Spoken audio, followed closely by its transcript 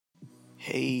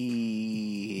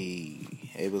Hey,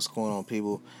 what's going on,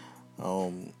 people?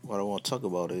 What I want to talk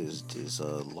about is this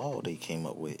law they came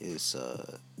up with is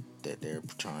that they're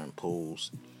trying to pose.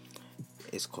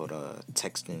 It's called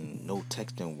texting, no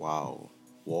texting while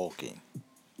walking.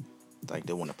 Like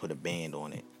they want to put a ban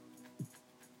on it.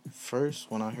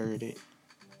 First, when I heard it,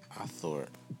 I thought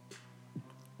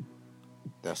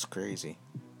that's crazy.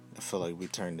 I feel like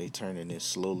they turning this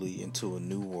slowly into a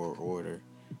new world order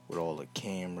with all the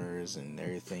cameras and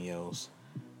everything else.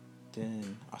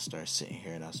 Then I started sitting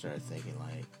here and I started thinking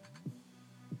like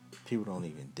people don't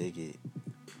even dig it.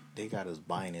 They got us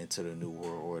buying into the new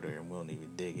world order and we don't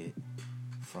even dig it.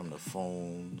 From the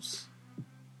phones,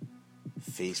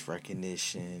 face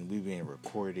recognition, we being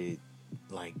recorded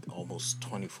like almost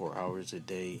 24 hours a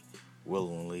day,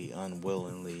 willingly,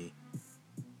 unwillingly.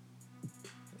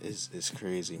 It's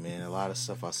crazy, man. A lot of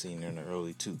stuff I seen in the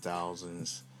early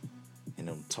 2000s and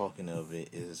them talking of it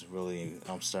is really,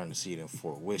 I'm starting to see it in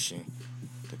fruition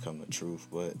to come to truth,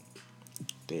 but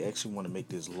they actually want to make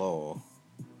this law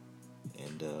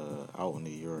and out in New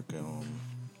York,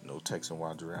 no texting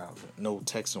while driving, no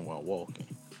texting while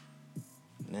walking.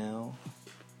 Now,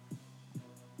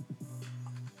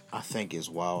 I think it's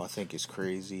wild. I think it's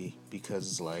crazy because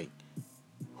it's like,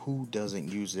 who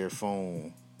doesn't use their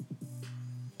phone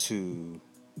to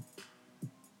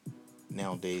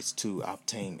nowadays to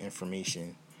obtain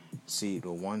information? See,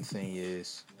 the one thing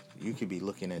is, you could be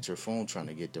looking at your phone trying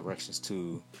to get directions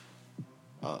to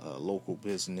a local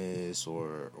business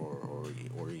or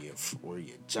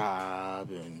your job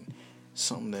and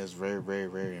something that's very, very,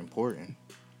 very important.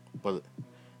 But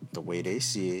the way they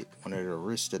see it, one of the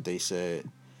risks that they said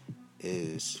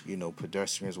is,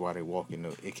 pedestrians while they walking,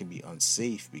 it can be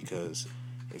unsafe because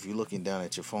if you're looking down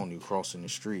at your phone, you're crossing the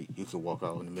street, you could walk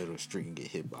out in the middle of the street and get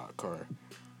hit by a car.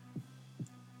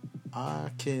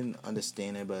 I can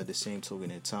understand that, but at the same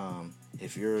token in time,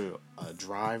 if you're a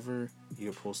driver,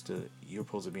 you're supposed to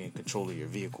be in control of your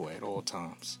vehicle at all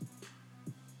times.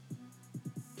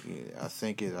 Yeah, I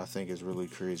think it's really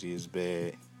crazy. It's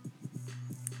bad,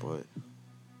 but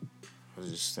I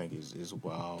just think it's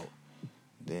wild.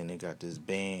 Then they got this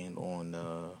ban on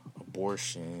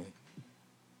abortion.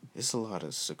 It's a lot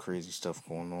of crazy stuff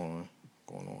going on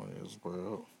in this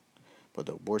world. But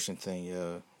the abortion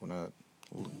thing, when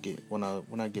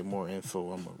I get more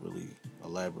info, I'm gonna really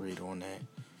elaborate on that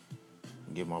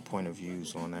and give my point of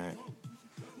views on that.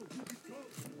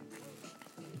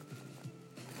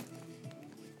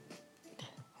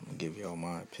 I'm gonna give y'all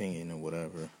my opinion and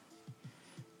whatever.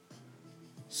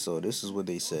 So this is what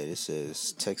they said. It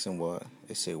says texting what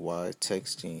they say why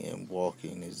texting and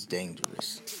walking is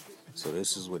dangerous. So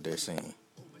this is what they're saying.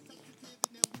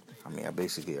 I mean, I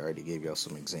basically already gave y'all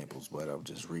some examples, but I'm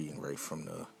just reading right from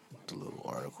the little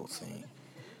article thing.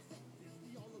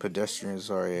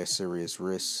 Pedestrians are at serious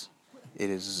risk. It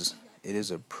is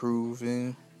a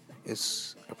proven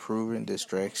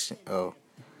distraction. Oh,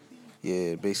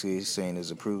 yeah, basically it's saying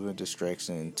it's a proven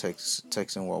distraction.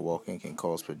 Texting while walking can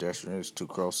cause pedestrians to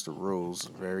cross the roads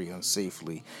very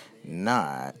unsafely.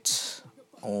 Not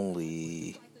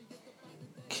only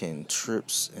can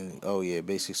trips and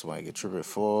basically somebody can trip and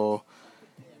fall,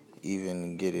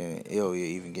 even getting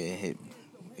even getting hit,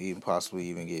 even possibly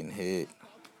even getting hit.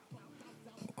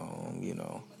 You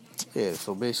know, yeah.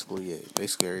 So basically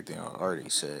everything I already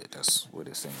said. That's what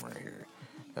it's saying right here.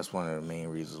 That's one of the main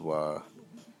reasons why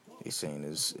he's saying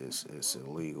it's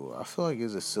illegal. I feel like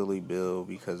it's a silly bill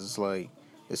because it's like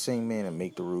the same man that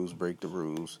make the rules break the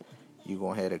rules. You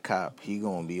gonna have a cop. He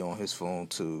gonna be on his phone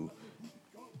too.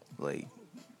 Like,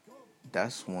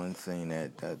 that's one thing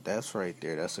that's right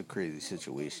there. That's a crazy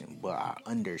situation, but I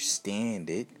understand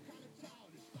it.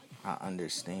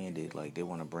 Like, they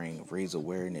want to raise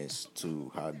awareness to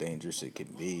how dangerous it can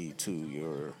be to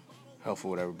your health or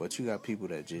whatever. But you got people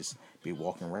that just be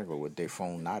walking regular with their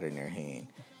phone not in their hand,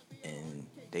 and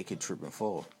they could trip and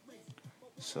fall.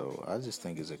 So I just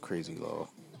think it's a crazy law.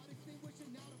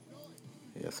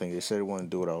 Yeah, I think they said they want to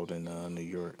do it out in New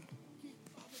York.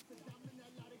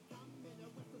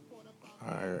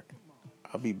 All right,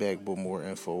 I'll be back with more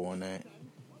info on that.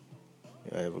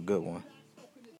 Yeah, have a good one.